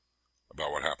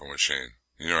about what happened with Shane.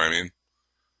 You know what I mean?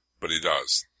 But he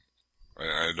does.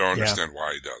 I don't understand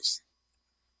why he does.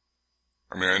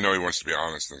 I mean, I know he wants to be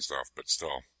honest and stuff, but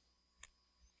still.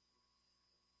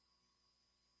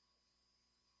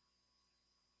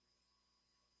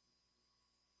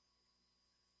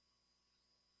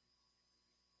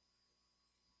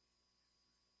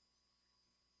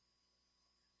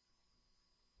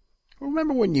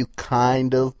 Remember when you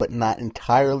kind of, but not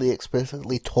entirely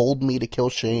explicitly told me to kill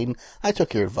Shane? I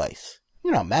took your advice.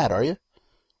 You're not mad, are you?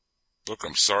 Look,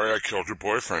 I'm sorry I killed your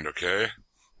boyfriend, okay?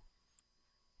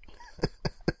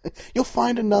 You'll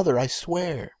find another, I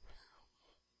swear.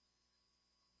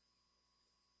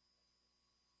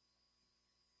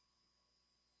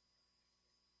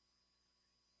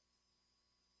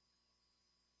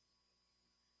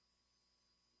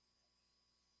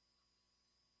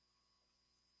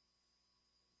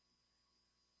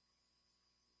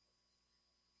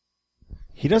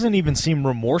 He doesn't even seem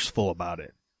remorseful about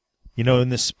it. You know, in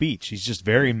this speech, he's just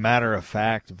very matter of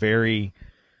fact, very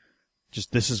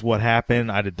just, this is what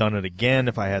happened. I'd have done it again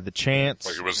if I had the chance.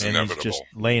 Like it was and inevitable. He's just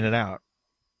laying it out.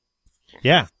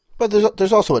 Yeah. But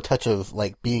there's also a touch of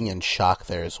like being in shock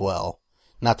there as well.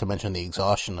 Not to mention the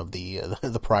exhaustion of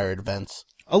the prior events.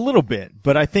 A little bit,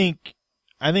 but I think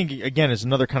again it's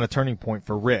another kind of turning point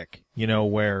for Rick.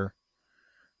 Where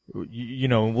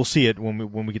we'll see it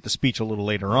when we get the speech a little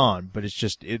later on. But it's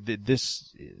just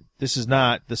this is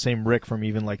not the same Rick from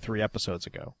even like 3 episodes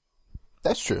ago.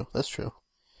 That's true.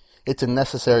 It's a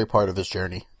necessary part of his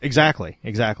journey. Exactly.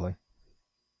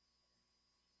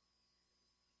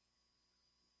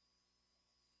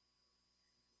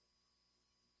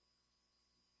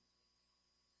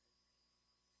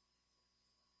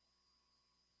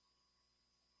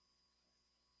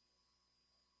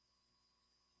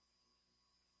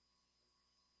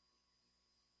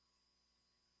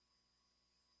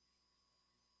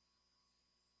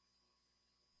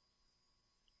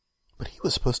 But he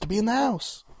was supposed to be in the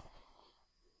house.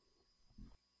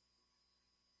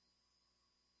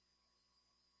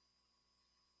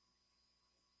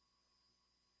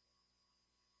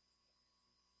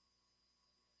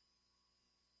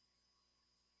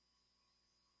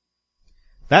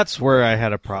 That's where I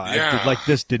had a problem. Yeah. Like,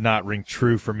 this did not ring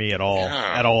true for me at all.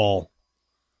 Yeah. At all.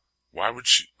 Why would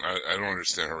she? I don't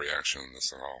understand her reaction in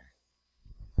this at all.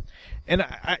 And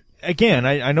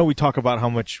I know we talk about how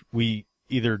much we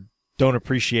either don't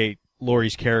appreciate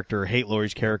Laurie's character, or hate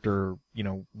Laurie's character,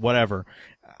 or, whatever.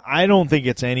 I don't think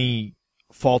it's any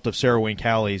fault of Sarah Wayne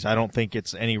Callies. I don't think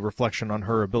it's any reflection on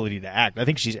her ability to act. I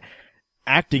think she's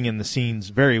acting in the scenes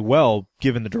very well,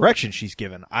 given the direction she's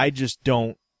given. I just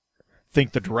don't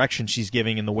think the direction she's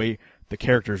giving and the way the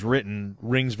character's written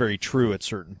rings very true at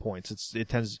certain points. It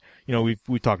tends,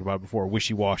 we talked about it before,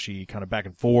 wishy-washy, kind of back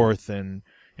and forth, and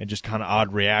just kind of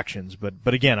odd reactions.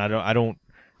 But again, I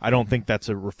don't think that's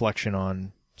a reflection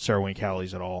on Sarah Wayne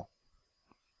Callies at all.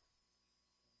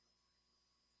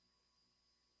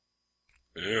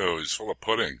 Ew, he's full of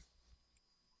pudding.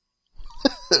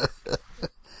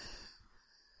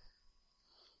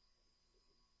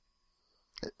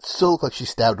 It still looked like she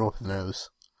stabbed him with the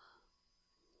nose.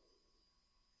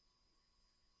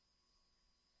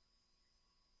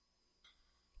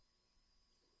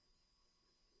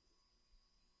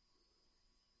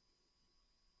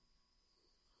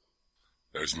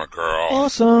 There's my girl.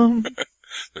 Awesome.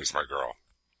 There's my girl.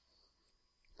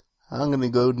 I'm gonna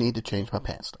go need to change my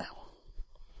pants now.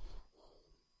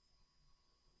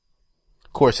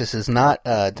 Of course, this is not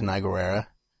Denai Guerrera,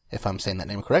 if I'm saying that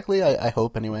name correctly. I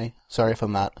hope, anyway. Sorry if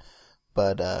I'm not.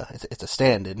 But it's a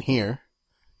stand-in here.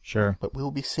 Sure. But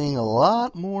we'll be seeing a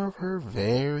lot more of her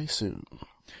very soon.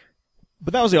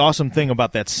 But that was the awesome thing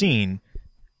about that scene.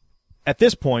 At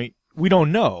this point, we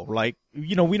don't know. Like,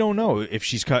 we don't know if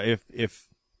she's if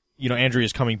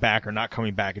Andrea's coming back or not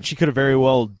coming back, and she could have very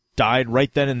well died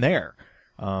right then and there.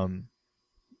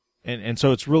 And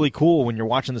so it's really cool when you're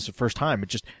watching this the first time. It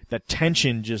just, that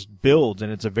tension just builds,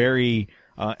 and it's a very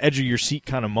edge of your seat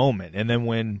kind of moment. And then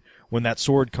when that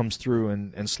sword comes through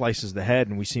and slices the head,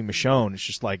 and we see Michonne, it's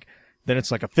just like, then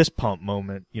it's like a fist pump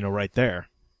moment, right there.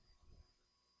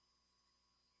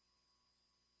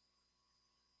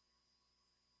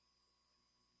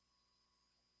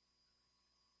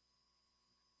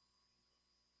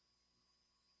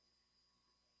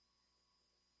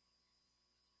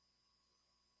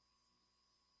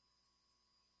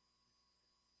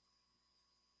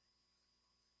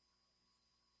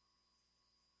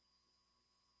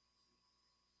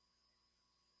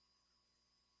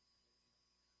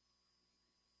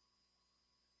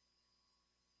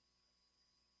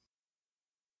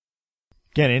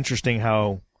 Again, interesting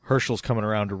how Herschel's coming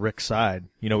around to Rick's side.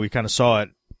 We kind of saw it,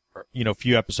 a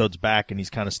few episodes back, and he's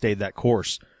kind of stayed that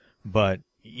course. But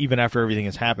even after everything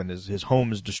has happened, his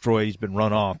home is destroyed, he's been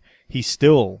run off, he's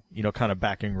still, kind of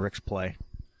backing Rick's play.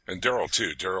 And Daryl,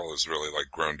 too. Daryl has really,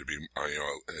 grown to be,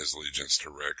 his allegiance to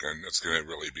Rick, and it's going to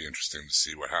really be interesting to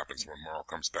see what happens when Marl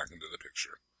comes back into the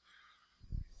picture.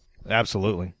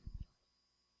 Absolutely.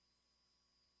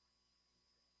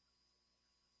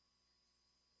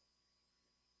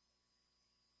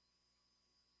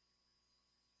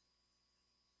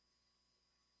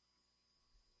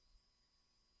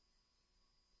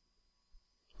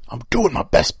 I'm doing my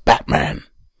best, Batman.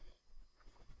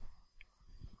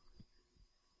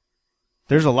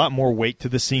 There's a lot more weight to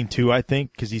the scene, too, I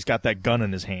think, because he's got that gun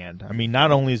in his hand. I mean,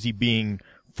 not only is he being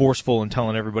forceful and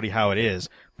telling everybody how it is,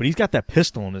 but he's got that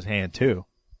pistol in his hand, too.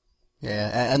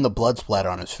 Yeah, and the blood splatter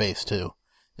on his face, too,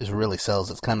 is really sells.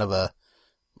 It's kind of a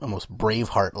almost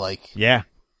Braveheart-like. Yeah.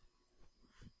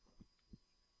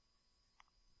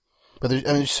 But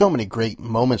there's so many great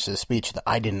moments in the speech that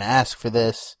I didn't ask for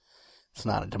this. It's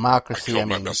not a democracy. I killed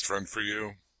my best friend for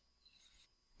you.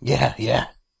 Yeah.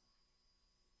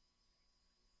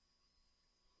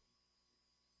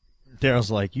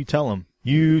 Daryl's like, you tell him.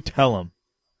 You tell him.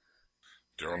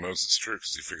 Daryl knows it's true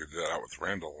because he figured that out with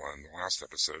Randall in the last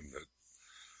episode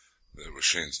that it was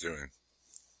Shane's doing.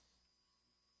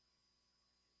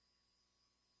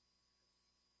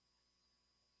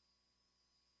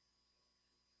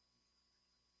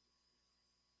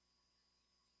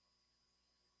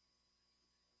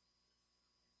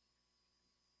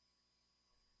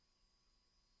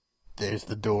 There's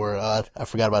the door. I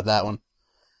forgot about that one.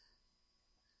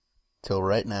 Till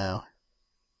right now.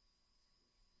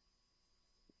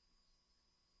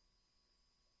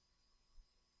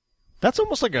 That's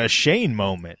almost like a Shane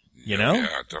moment, you know?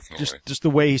 Yeah, definitely. Just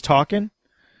the way he's talking.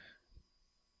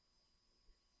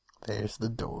 There's the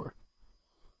door.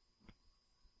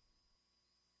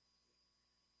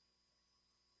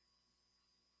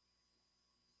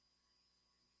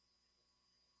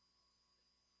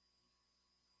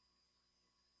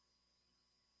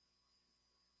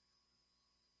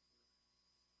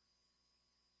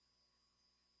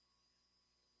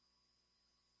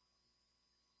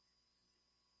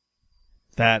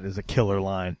 That is a killer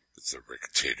line. It's a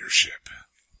dictatorship.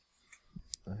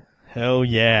 Hell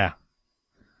yeah.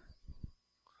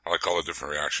 I like all the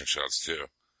different reaction shots, too.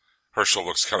 Herschel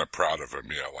looks kind of proud of him,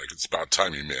 like it's about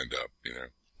time you manned up,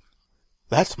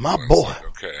 That's my And boy. like,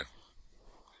 okay.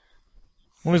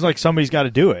 Well, it's like somebody's got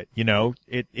to do it,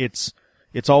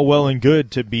 It's all well and good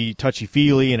to be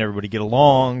touchy-feely and everybody get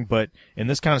along, but in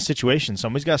this kind of situation,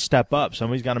 somebody's got to step up.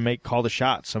 Somebody's got to call the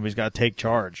shots. Somebody's got to take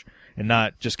charge and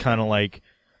not just kind of like,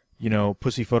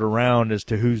 pussyfoot around as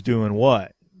to who's doing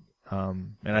what.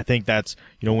 And I think that's,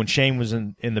 when Shane was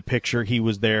in the picture, he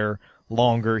was there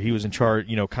longer. He was in charge,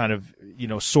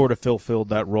 sort of fulfilled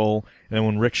that role. And then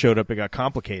when Rick showed up, it got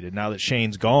complicated. Now that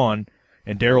Shane's gone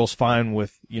and Daryl's fine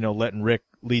with, letting Rick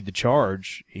lead the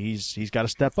charge, he's got to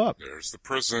step up. There's the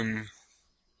prison.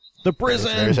 The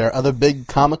prison! There's our other big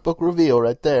comic book reveal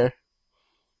right there.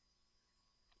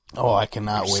 Oh, I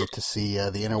cannot wait to see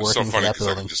the inner workings of that I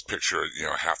building. can just picture,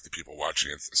 half the people watching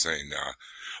it saying,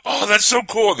 oh, that's so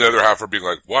cool. The other half are being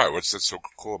like, why? What's that so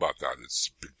cool about that? It's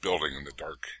a big building in the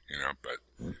dark,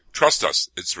 but trust us,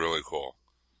 it's really cool.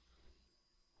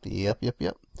 Yep.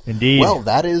 Indeed. Well,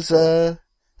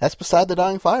 that's Beside the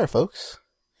Dying Fire, folks.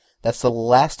 That's the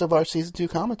last of our Season 2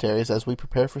 commentaries as we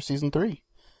prepare for Season 3.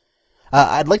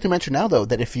 I'd like to mention now, though,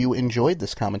 that if you enjoyed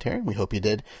this commentary, and we hope you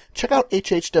did, check out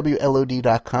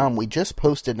hhwlod.com. We just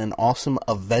posted an awesome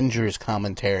Avengers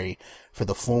commentary for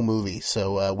the full movie,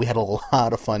 so we had a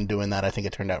lot of fun doing that. I think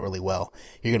it turned out really well.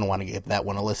 You're going to want to give that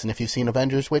one a listen if you've seen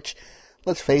Avengers, which,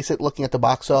 let's face it, looking at the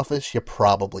box office, you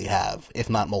probably have, if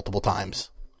not multiple times.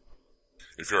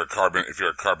 If you're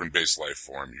a carbon-based life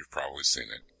form, you've probably seen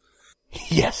it.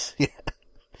 Yes, yeah.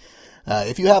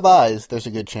 If you have eyes, there's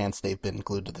a good chance they've been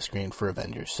glued to the screen for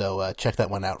Avengers, so check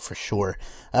that one out for sure.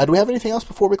 Do we have anything else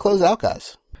before we close out,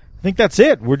 guys? I think that's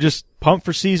it. We're just pumped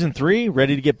for Season 3,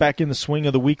 ready to get back in the swing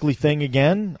of the weekly thing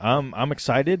again. I'm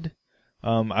excited.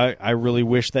 I really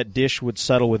wish that Dish would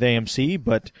settle with AMC,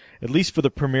 but at least for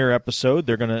the premiere episode,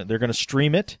 they're gonna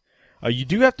stream it. You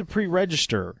do have to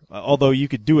pre-register, although you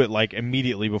could do it like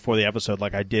immediately before the episode,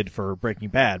 like I did for Breaking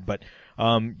Bad. But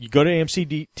you go to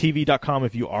AMCTV.com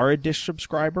if you are a Dish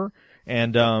subscriber,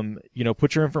 and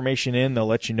put your information in. They'll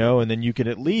let you know, and then you could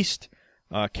at least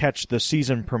catch the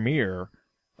season premiere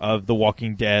of The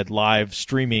Walking Dead live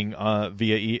streaming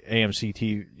via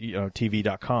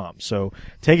AMCTV.com. So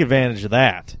take advantage of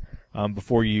that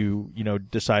before you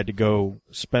decide to go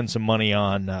spend some money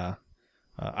on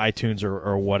iTunes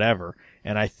or whatever.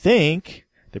 And I think,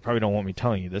 they probably don't want me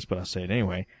telling you this, but I'll say it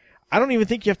anyway, I don't even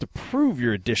think you have to prove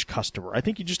you're a Dish customer. I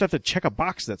think you just have to check a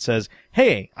box that says,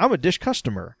 hey, I'm a Dish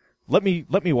customer. Let me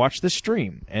watch this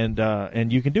stream, and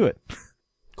you can do it.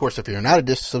 Of course, if you're not a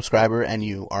Dish subscriber and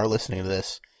you are listening to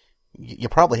this, you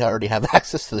probably already have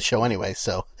access to the show anyway,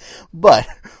 so. But,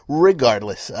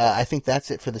 regardless, I think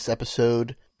that's it for this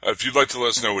episode. If you'd like to let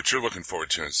us know what you're looking forward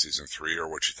to in Season 3 or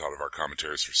what you thought of our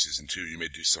commentaries for Season 2, you may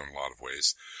do so in a lot of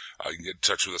ways. You can get in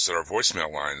touch with us at our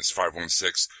voicemail line. It's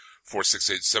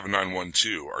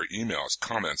 516-468-7912. Our email is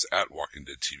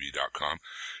comments@walkingdeadtv.com.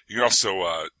 You can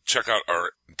also check out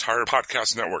our entire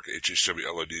podcast network at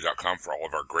hhwlod.com for all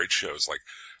of our great shows like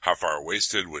How Far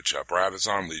Wasted, which Brad is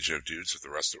on, Legion of Dudes, with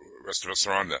the rest of us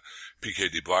are on, the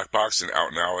PKD Black Box, and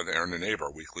Out Now with Aaron and Abe,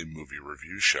 our weekly movie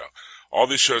review show. All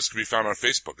these shows can be found on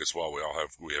Facebook as well. We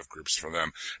have groups for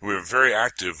them. And we have a very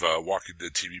active Walking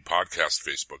Dead TV podcast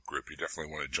Facebook group. You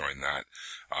definitely want to join that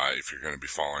if you're going to be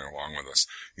following along with us.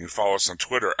 You can follow us on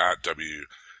Twitter at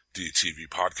WDTV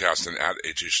Podcast and at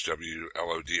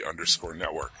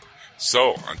HHWLOD_network.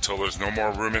 So, until there's no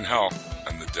more room in hell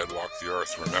and the dead walk the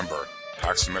earth, remember,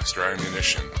 pack some extra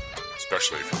ammunition,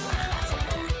 especially if you're running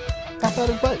off alone. Not bad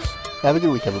advice. Have a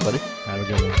good week, everybody. Have a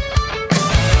good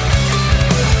one.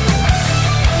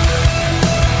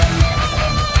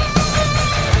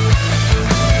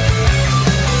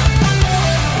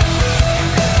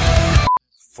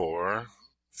 Four,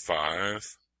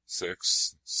 5,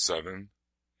 6, 7,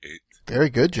 8, Very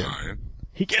good, Jim. 9.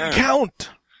 He can 10. count.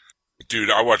 Dude,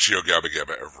 I watch Yo Gabba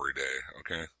Gabba every day,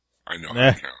 okay? I know how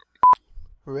Eh. to count.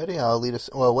 Ready? I'll lead us.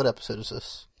 Well, what episode is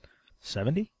this?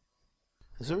 70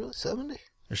 Is it really 70?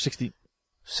 or 60?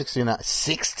 69.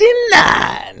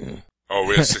 69! Oh,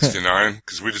 we had 69?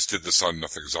 Because we just did this on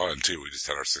Nothing's On, too. We just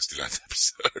had our 69th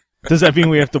episode. Does that mean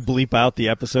we have to bleep out the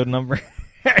episode number?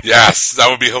 Yes, that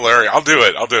would be hilarious. I'll do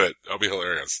it. That'll be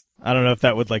hilarious. I don't know if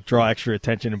that would like draw extra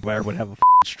attention and Blair would have a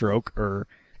stroke, or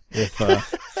if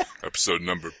Episode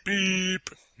number beep.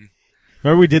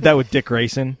 remember we did that with Dick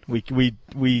Grayson. We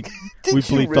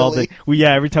bleeped all the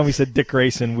every time we said Dick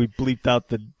Grayson, we bleeped out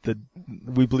the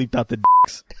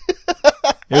dicks.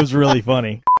 It was really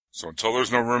funny. So until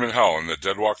there's no room in hell and the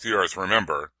dead walk the earth,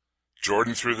 remember,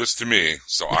 Jordan threw this to me,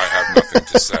 so I have nothing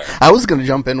to say. I was going to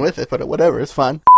jump in with it, but whatever. It's fine.